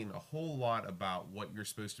explain a whole lot about what you're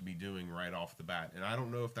supposed to be doing right off the bat. And I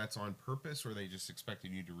don't know if that's on purpose or they just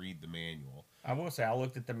expected you to read the manual. I will say I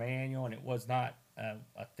looked at the manual and it was not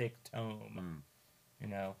a thick tome.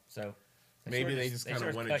 So maybe they just kind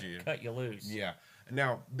of wanted you cut you loose. Yeah.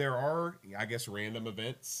 Now there are, I guess, random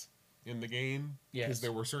events in the game because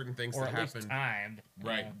there were certain things that happened. Timed.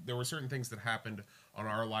 Right. There were certain things that happened on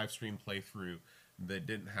our live stream playthrough that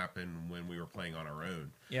didn't happen when we were playing on our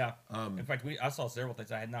own. Yeah. In fact, I saw several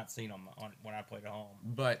things I had not seen on when I played at home.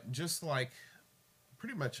 But just like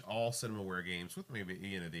pretty much all Cinemaware games, with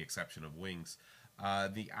maybe the exception of Wings,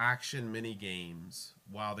 the action mini games,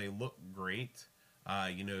 while they look great,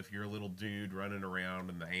 if you're a little dude running around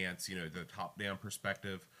in the ants, the top-down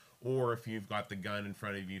perspective, or if you've got the gun in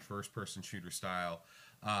front of you, first-person shooter style,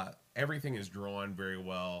 everything is drawn very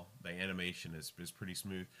well. The animation is pretty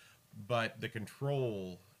smooth. But the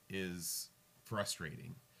control is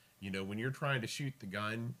frustrating. When you're trying to shoot the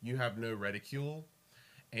gun, you have no reticule,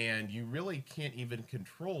 and you really can't even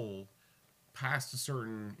control past a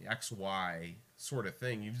certain XY sort of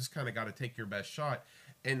thing. You've just kind of got to take your best shot.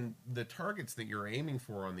 And the targets that you're aiming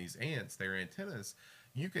for on these ants, their antennas,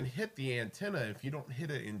 you can hit the antenna. If you don't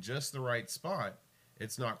hit it in just the right spot,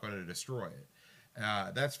 it's not going to destroy it.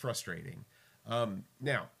 That's frustrating.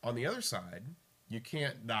 Now, on the other side, you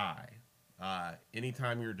can't die.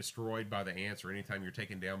 Anytime you're destroyed by the ants or anytime you're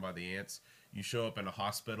taken down by the ants, you show up in a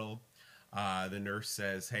hospital. The nurse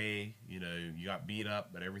says, hey, you got beat up,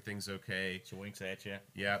 but everything's okay. She winks at you.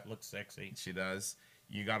 Yeah. Looks sexy. She does.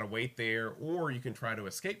 You got to wait there, or you can try to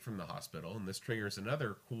escape from the hospital, and this triggers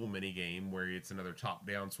another cool mini game where it's another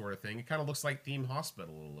top-down sort of thing. It kind of looks like Theme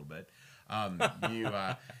Hospital a little bit.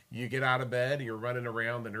 You get out of bed, you're running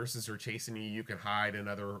around, the nurses are chasing you. You can hide in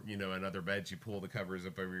another bed. You pull the covers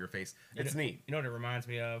up over your face. It's neat. You know what it reminds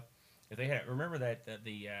me of? If they had, remember that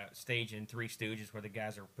the stage in Three Stooges where the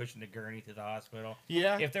guys are pushing the gurney to the hospital?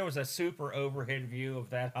 Yeah. If there was a super overhead view of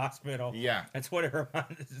that hospital, that's what it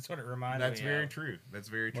reminds. That's what it reminds me. That's very true. That's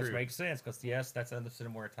very true. Which makes sense because yes, that's under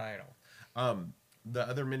Cinemaware title. The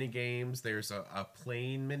other mini games, there's a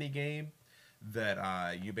plane mini game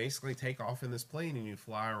that you basically take off in this plane and you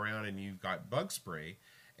fly around and you've got bug spray.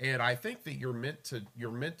 And I think that you're meant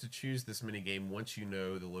to choose this mini game once you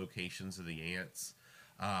know the locations of the ants.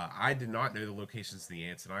 I did not know the locations of the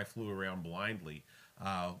ants, and I flew around blindly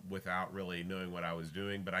without really knowing what I was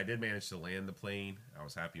doing. But I did manage to land the plane. I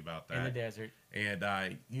was happy about that. In the desert. And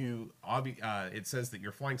it says that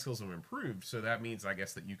your flying skills have improved, so that means, I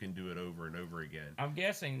guess, that you can do it over and over again. I'm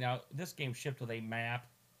guessing now this game shipped with a map,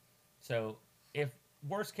 so if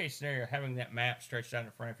worst case scenario, having that map stretched out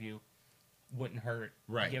in front of you wouldn't hurt.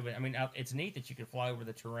 Right. Given, I mean, it's neat that you can fly over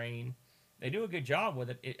the terrain. They do a good job with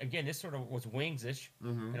it. Again, this sort of was Wings-ish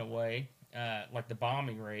in a way, like the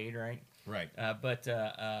bombing raid, right? Right. But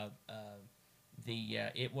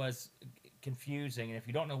it was confusing, and if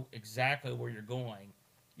you don't know exactly where you're going,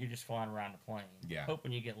 you're just flying around the plane,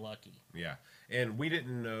 hoping you get lucky. Yeah, and we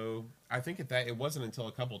didn't know. I think it wasn't until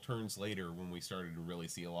a couple turns later when we started to really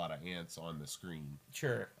see a lot of ants on the screen.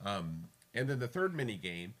 Sure. And then the third mini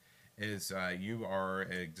game is you are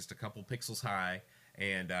just a couple pixels high,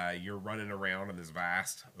 and you're running around in this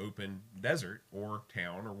vast open desert or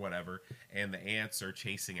town or whatever, and the ants are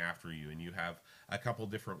chasing after you, and you have a couple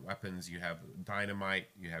different weapons. You have dynamite,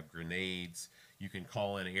 you have grenades, you can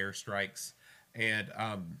call in airstrikes, and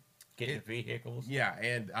get the vehicles. Yeah,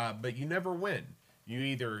 and but you never win. You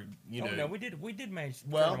either no, we did manage to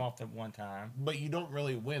turn them off the one time, but you don't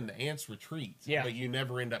really win. The ants retreat. Yeah, but you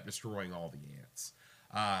never end up destroying all the ants.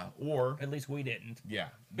 Or at least we didn't. Yeah,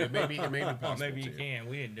 it may be possible. Maybe you can.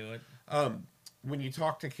 We didn't do it. When you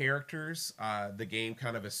talk to characters, the game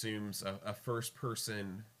kind of assumes a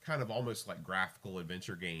first-person, kind of almost like graphical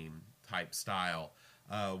adventure game type style,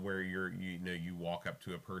 where you walk up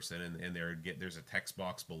to a person and there's a text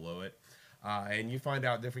box below it, and you find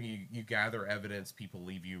out different. You gather evidence. People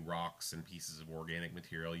leave you rocks and pieces of organic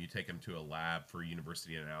material. You take them to a lab for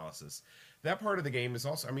university analysis. That part of the game is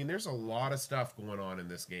also, I mean, there's a lot of stuff going on in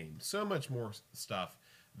this game. So much more stuff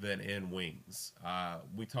than in Wings.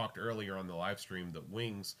 We talked earlier on the live stream that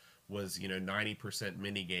Wings was, 90%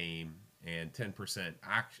 mini game and 10%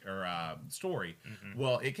 story. Mm-hmm.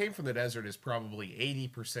 Well, It Came from the Desert is probably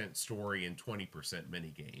 80% story and 20% mini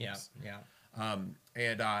games. Yeah.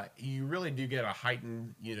 And you really do get a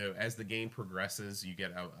heightened, as the game progresses, you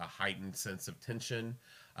get a heightened sense of tension.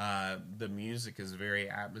 The music is very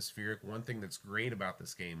atmospheric. One thing that's great about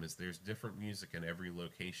this game is there's different music in every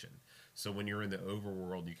location. So when you're in the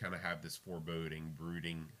overworld, you kind of have this foreboding,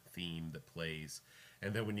 brooding theme that plays.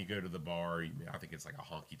 And then when you go to the bar, I think it's like a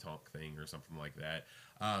honky-tonk thing or something like that.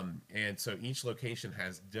 And so each location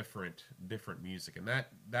has different music. And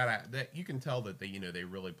that you can tell that they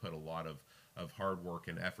really put a lot of hard work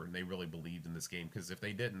and effort, and they really believed in this game, because if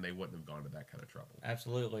they didn't, they wouldn't have gone to that kind of trouble.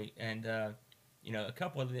 Absolutely. And a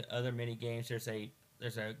couple of the other mini games, there's a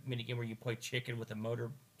mini game where you play chicken with a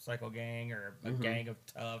motorcycle gang or a gang of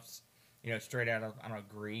toughs, straight out of, I don't know,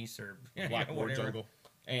 Grease or Blackboard Jungle.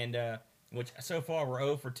 And which so far we're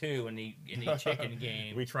 0 for 2 in the chicken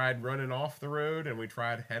game. We tried running off the road, and we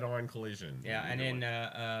tried head-on collision. Yeah, and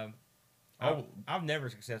then I've never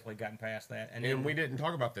successfully gotten past that. And then we didn't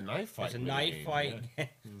talk about the knife fight. There's a knife fight,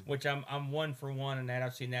 which I'm 1 for 1 in that.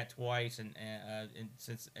 I've seen that twice, and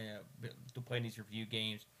since playing these review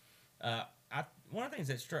games, one of the things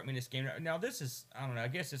that struck me in this game. Now this is, I don't know, I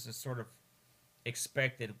guess this is sort of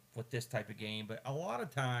expected with this type of game, but a lot of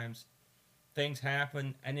times things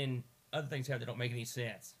happen, and then other things happen that don't make any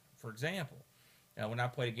sense. For example, when I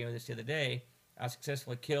played a game of this the other day, I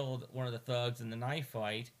successfully killed one of the thugs in the knife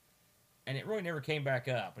fight, and it really never came back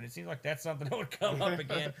up. And it seems like that's something that would come up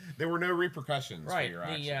again. There were no repercussions for your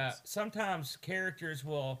actions. Sometimes characters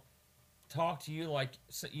will talk to you like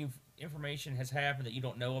information has happened that you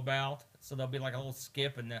don't know about. So there'll be like a little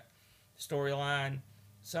skip in the storyline.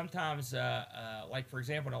 Sometimes, like for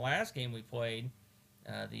example, in the last game we played,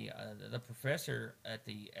 the professor at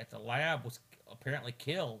the lab was apparently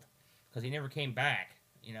killed because he never came back.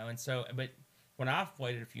 And so, but when I've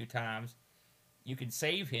played it a few times, you can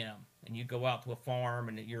save him, and you go out to a farm,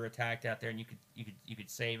 and you're attacked out there, and you could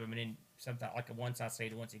save him, and then sometimes, like once I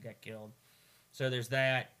saved him, once he got killed. So there's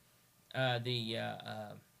that.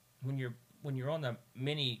 When you're on the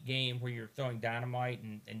mini game where you're throwing dynamite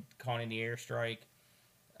and calling in the airstrike,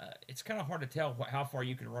 it's kind of hard to tell how far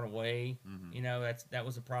you can run away. Mm-hmm. That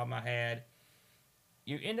was a problem I had.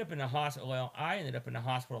 You end up in the hospital. Well, I ended up in the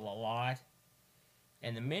hospital a lot,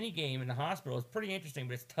 and the mini game in the hospital is pretty interesting,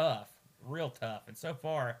 but it's tough. Real tough. And so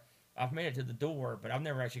far, I've made it to the door, but I've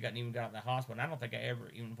never actually got out of the hospital. And I don't think I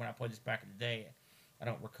ever, even when I played this back in the day, I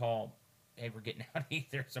don't recall ever getting out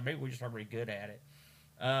either. So maybe we're just not very good at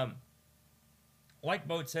it. Like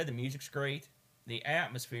Bo said, the music's great. The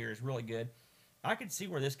atmosphere is really good. I could see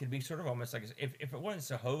where this could be sort of almost like, if it wasn't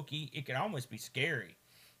so hokey, it could almost be scary.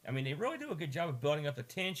 I mean, they really do a good job of building up the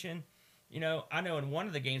tension. I know in one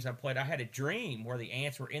of the games I played, I had a dream where the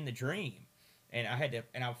ants were in the dream. And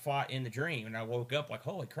I fought in the dream, and I woke up like,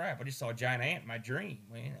 holy crap, I just saw a giant ant in my dream.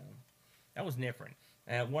 Well, that was different.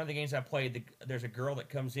 One of the games I played, there's a girl that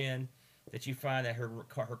comes in that you find that her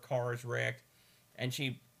car is wrecked, and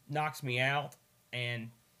she knocks me out, and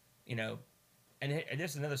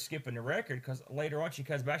this is another skip in the record, because later on she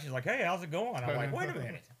comes back, she's like, hey, how's it going? I'm like, wait a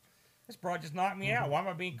minute. this broad just knocked me out. Why am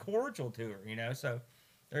I being cordial to her? So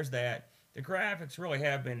there's that. The graphics really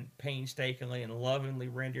have been painstakingly and lovingly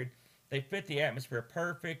rendered. They fit the atmosphere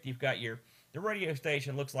perfect. You've got the radio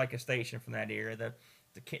station looks like a station from that era.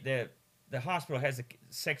 The hospital has a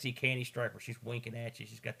sexy candy striper. She's winking at you.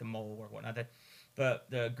 She's got the mole or whatnot.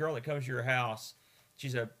 The girl that comes to your house,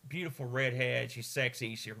 she's a beautiful redhead. She's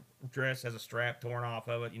sexy. Her dress has a strap torn off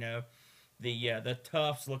of it. The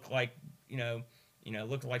toughs look like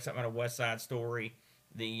look like something out of West Side Story.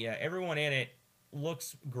 Everyone in it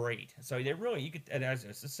looks great. So they really as a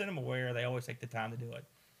Cinemaware, they always take the time to do it.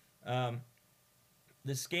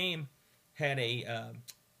 This game had a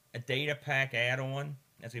data pack add-on,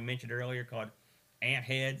 as we mentioned earlier, called Ant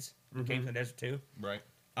Heads. Came from the Desert 2. Right.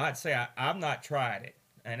 I'd say I've not tried it,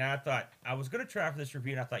 and I thought I was going to try for this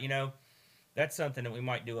review, and I thought that's something that we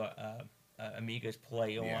might do a Amiga's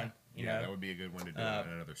play on. That would be a good one to do on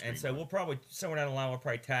another stream. And so we'll probably somewhere down the line we'll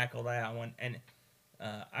probably tackle that one. And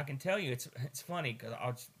I can tell you it's funny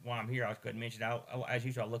because while I'm here I was going to mention as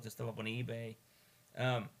usual I looked this stuff up on eBay.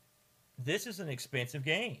 This is an expensive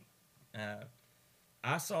game.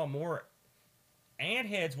 I saw more. Ant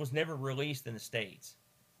Heads was never released in the States.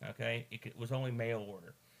 Okay, it was only mail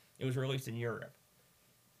order. It was released in Europe.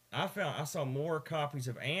 I saw more copies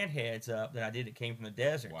of Ant Heads up than I did that came from the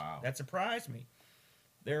desert. Wow, that surprised me.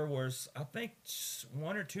 There was, I think,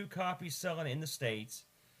 1 or 2 copies selling in the States.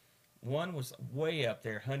 One was way up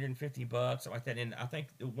there, $150, something like that. And I think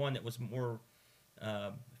the one that was more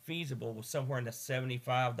feasible was somewhere in the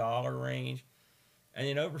 $75 range. And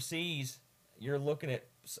then overseas, you're looking at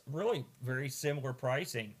really very similar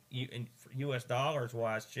pricing in U.S. dollars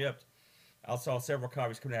wise shipped. I saw several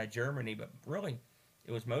copies coming out of Germany, but really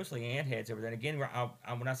it was mostly Ant Heads over there. And again,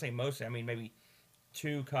 when I say mostly, I mean maybe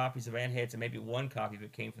 2 copies of Ant Heads and maybe 1 copy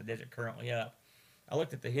that came from the desert currently up. I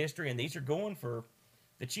looked at the history, and these are going for,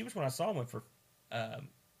 the cheapest one I saw went for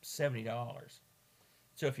 $70.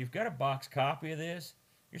 So if you've got a box copy of this,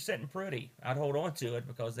 you're sitting pretty. I'd hold on to it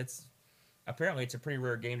because apparently it's a pretty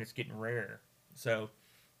rare game that's getting rarer. So,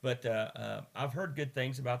 but I've heard good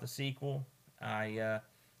things about the sequel. Like I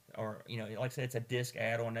said, it's a disc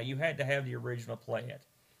add-on. Now you had to have the original to play it,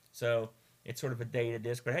 so it's sort of a data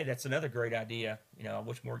disc. But hey, that's another great idea. I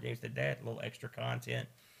wish more games did that. A little extra content.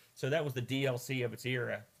 So that was the DLC of its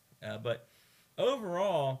era. But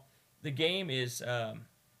overall, the game was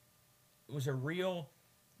a real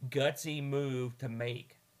gutsy move to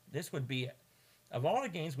make. This would be, of all the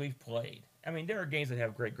games we've played, I mean, there are games that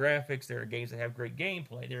have great graphics, there are games that have great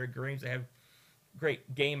gameplay, there are games that have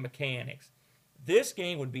great game mechanics. This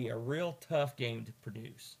game would be a real tough game to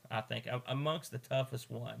produce, I think, amongst the toughest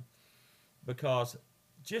one, because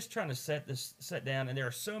just trying to set down, and there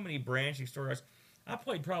are so many branching stories. I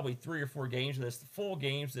played probably 3 or 4 games of this, the full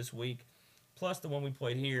games this week, plus the one we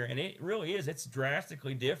played here, and it really is, it's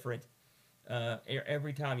drastically different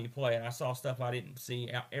every time you play it. I saw stuff I didn't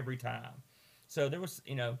see every time. So there was,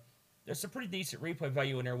 there's some pretty decent replay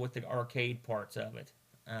value in there with the arcade parts of it.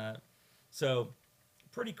 So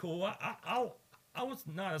pretty cool. I was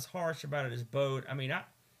not as harsh about it as Bode. I mean, I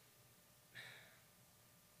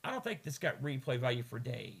don't think this got replay value for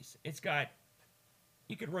days.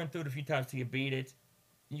 You could run through it a few times till you beat it.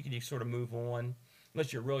 You can just sort of move on,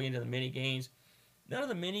 unless you're really into the mini games. None of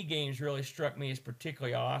the mini games really struck me as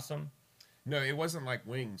particularly awesome. No, it wasn't like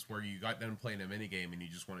Wings where you got done playing a mini game and you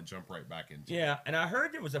just want to jump right back into it. Yeah, and I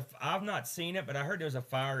heard there was I've not seen it, but I heard there was a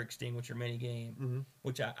fire extinguisher mini game,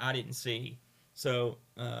 which I didn't see. So,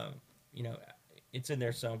 it's in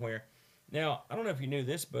there somewhere. Now, I don't know if you knew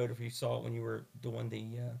this, Bode, if you saw it when you were doing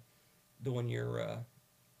your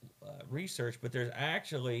research, but there's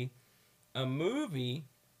actually a movie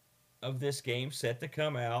of this game set to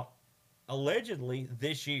come out allegedly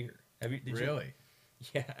this year. Really?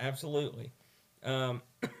 Yeah, absolutely.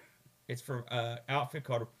 It's from an outfit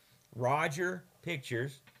called Roger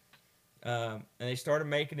Pictures, and they started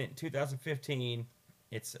making it in 2015.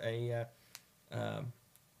 It's I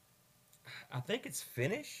think it's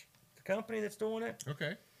Finnish, the company that's doing it.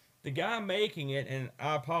 Okay. The guy making it, and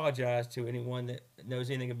I apologize to anyone that knows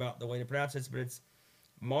anything about the way to pronounce this, but it's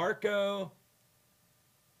Marco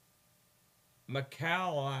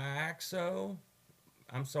Michalakso.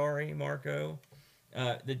 I'm sorry, Marco.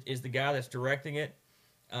 Is the guy that's directing it.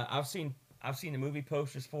 I've seen the movie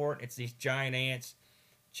posters for it. It's these giant ants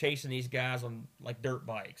chasing these guys on like dirt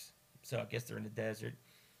bikes. So I guess they're in the desert.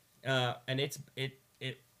 And it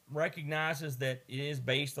recognizes that it is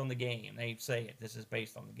based on the game. They say it. This is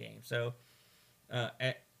based on the game. So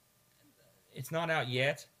it's not out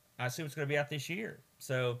yet. I assume it's going to be out this year.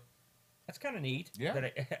 So that's kind of neat. Yeah.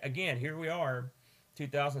 But again, here we are,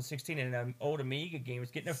 2016 and an old Amiga game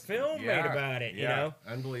is getting a film Yeah, made about it, you know?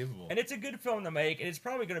 Unbelievable. And it's a good film to make, and it's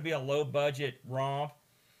probably going to be a low-budget romp.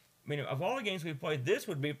 I mean, of all the games we've played, this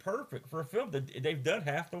would be perfect for a film. They've done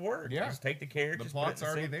half the work. Yeah. Just take the the characters. plot's put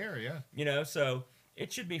it in already the scene, there, yeah. you know, so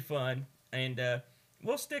it should be fun. And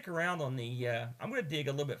we'll stick around on the... I'm going to dig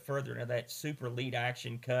a little bit further into that Super Lead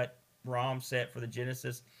Action Cut ROM set for the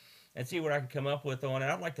Genesis and see what I can come up with on it.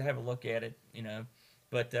 I'd like to have a look at it, you know.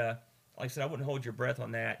 But like I said, I wouldn't hold your breath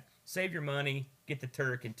on that. Save your money, get the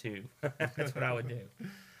Turrican 2. That's what I would do.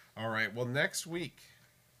 All right, well, next week,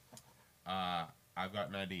 I've got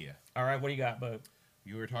an idea. All right, what do you got, Bo?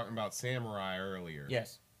 You were talking about Samurai earlier.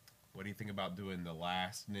 Yes. What do you think about doing The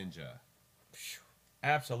Last Ninja?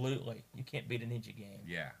 Absolutely. You can't beat a ninja game.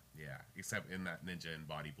 Yeah. Except in that ninja in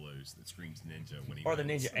Body Blows that screams ninja when he Or the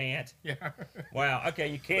wins. ninja ant. Yeah. Wow, okay,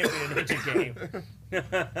 you can't beat a ninja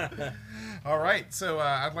game. All right, so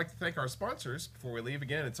I'd like to thank our sponsors before we leave.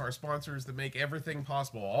 Again, it's our sponsors that make everything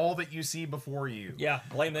possible, all that you see before you. Yeah,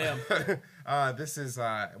 blame them. This is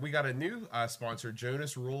we got a new sponsor,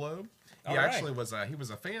 Jonas Rulo. He All right. actually was he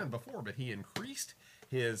was a fan before, but he increased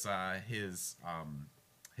his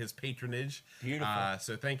patronage. Beautiful.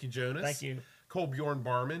 So thank you, Jonas. Thank you. Colbjorn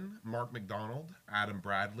Barman, Mark McDonald, Adam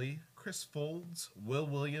Bradley, Chris Folds, Will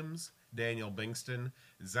Williams, Daniel Bingston,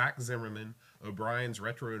 Zach Zimmerman, O'Brien's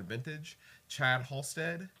Retro and Vintage, Chad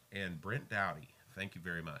Halstead, and Brent Dowdy. Thank you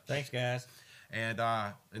very much. Thanks, guys. And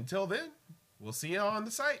until then, we'll see you on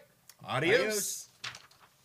the site. Adios. Adios.